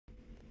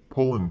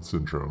Poland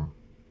syndrome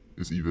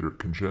is either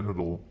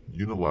congenital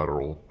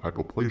unilateral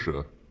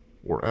hypoplasia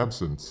or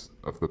absence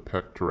of the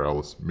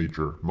pectoralis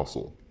major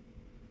muscle.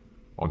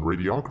 On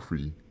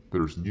radiography,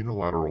 there's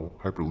unilateral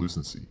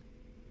hyperlucency,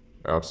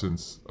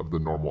 absence of the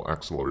normal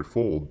axillary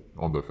fold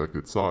on the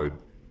affected side,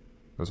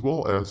 as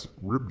well as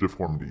rib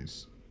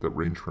deformities that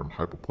range from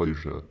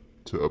hypoplasia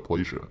to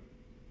aplasia.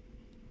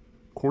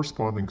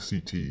 Corresponding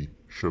CT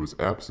shows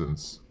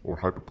absence or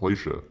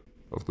hypoplasia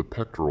of the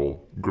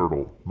pectoral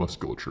girdle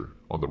musculature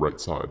on the right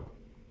side.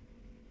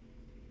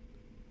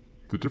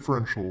 The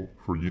differential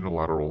for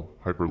unilateral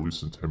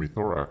hyperlucent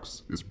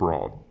hemithorax is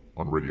broad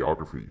on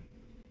radiography.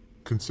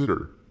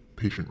 Consider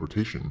patient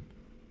rotation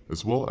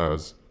as well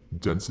as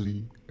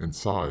density and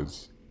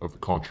size of the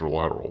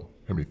contralateral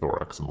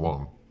hemithorax and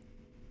lung.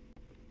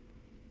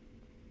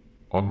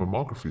 On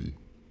mammography,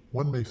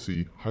 one may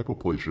see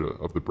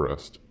hypoplasia of the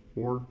breast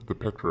or the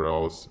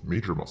pectoralis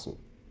major muscle,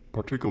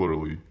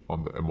 particularly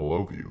on the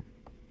MLO view.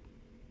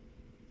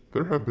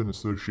 There have been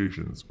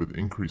associations with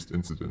increased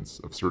incidence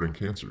of certain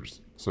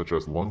cancers, such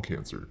as lung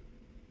cancer,